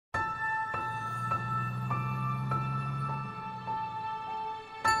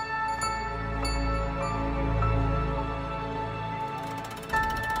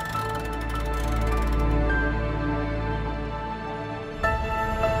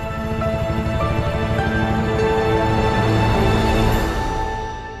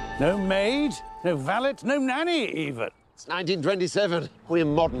No valet, no nanny, even. It's 1927. We're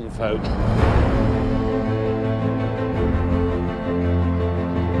modern folk.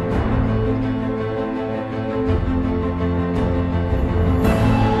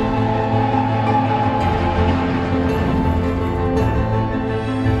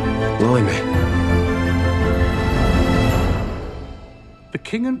 Blimey. The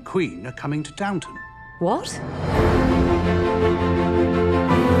King and Queen are coming to Downton. What?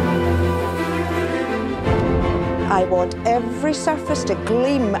 I want every surface to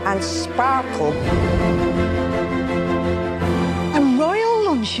gleam and sparkle. A royal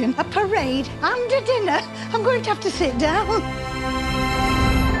luncheon, a parade, and a dinner. I'm going to have to sit down.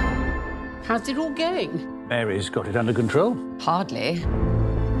 How's it all going? Mary's got it under control. Hardly.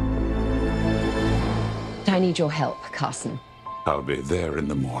 I need your help, Carson. I'll be there in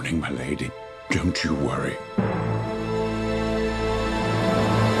the morning, my lady. Don't you worry.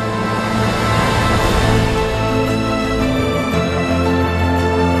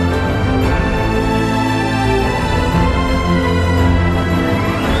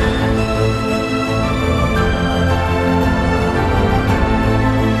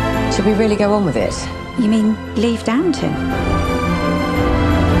 Should we really go on with it? You mean leave Downton?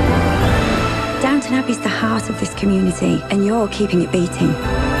 Downton Abbey's the heart of this community, and you're keeping it beating.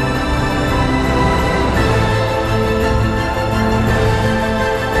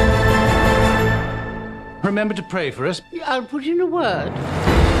 Remember to pray for us. I'll put in a word.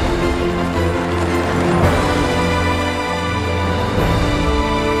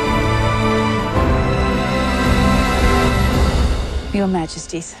 Your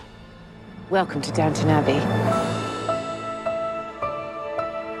Majesties, welcome to Downton Abbey.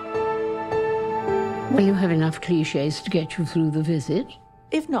 Will you have enough cliches to get you through the visit?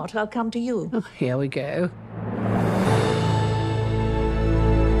 If not, I'll come to you. Oh, here we go.